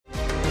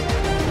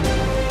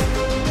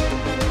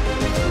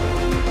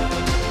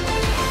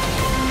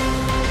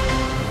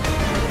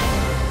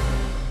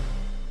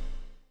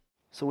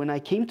So when I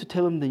came to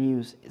tell him the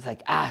news, it's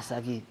like,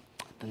 Sacky,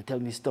 don't tell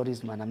me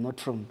stories, man. I'm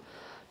not from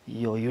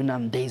your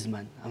Yunam days,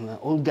 man. I'm an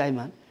old guy,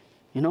 man.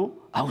 You know,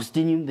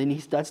 Augustinian. Then he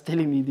starts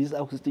telling me these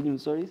Augustinian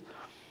stories.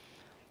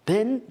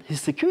 Then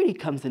his security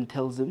comes and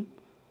tells him,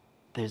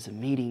 there's a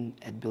meeting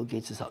at Bill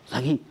Gates' house.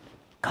 Sacky,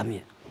 come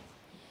here.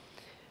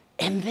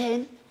 And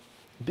then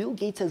Bill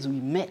Gates, as we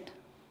met,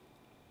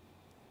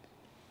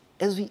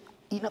 because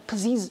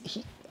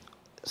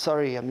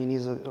sorry, I mean,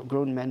 he's a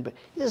grown man, but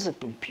he's a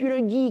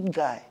computer geek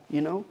guy,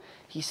 you know?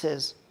 He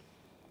says,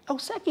 oh,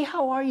 Sacky,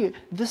 how are you?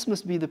 This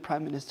must be the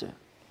Prime Minister.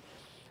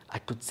 I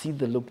could see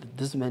the look that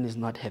this man is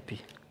not happy.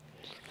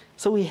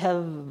 So we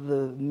have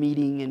the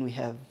meeting and we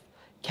have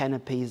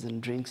canapes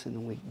and drinks and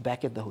then we're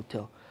back at the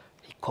hotel.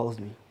 He calls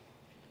me.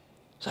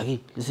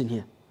 Sacky, listen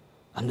here.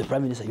 I'm the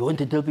Prime Minister. You want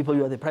to tell people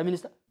you are the Prime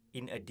Minister?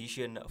 In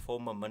addition,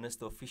 former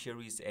Minister of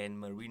Fisheries and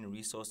Marine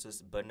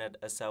Resources Bernhardt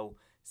Esau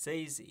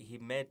says he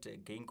met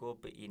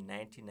Geingob in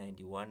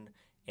 1991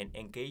 and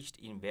engaged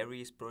in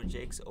various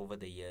projects over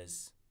the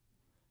years.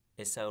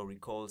 Esau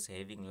recalls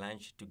having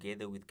lunch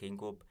together with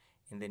Geingob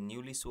and the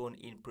newly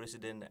sworn-in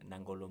President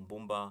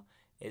Nangolo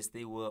as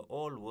they were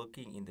all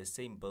working in the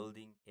same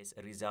building. As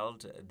a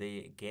result,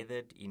 they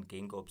gathered in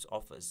Geingob's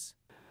office.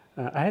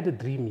 I had a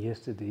dream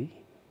yesterday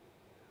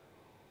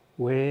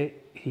where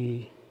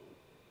he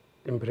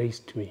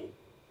embraced me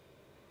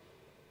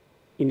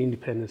in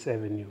Independence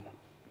Avenue.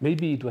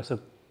 Maybe it was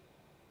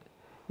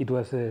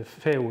a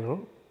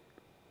farewell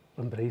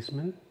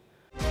embracement,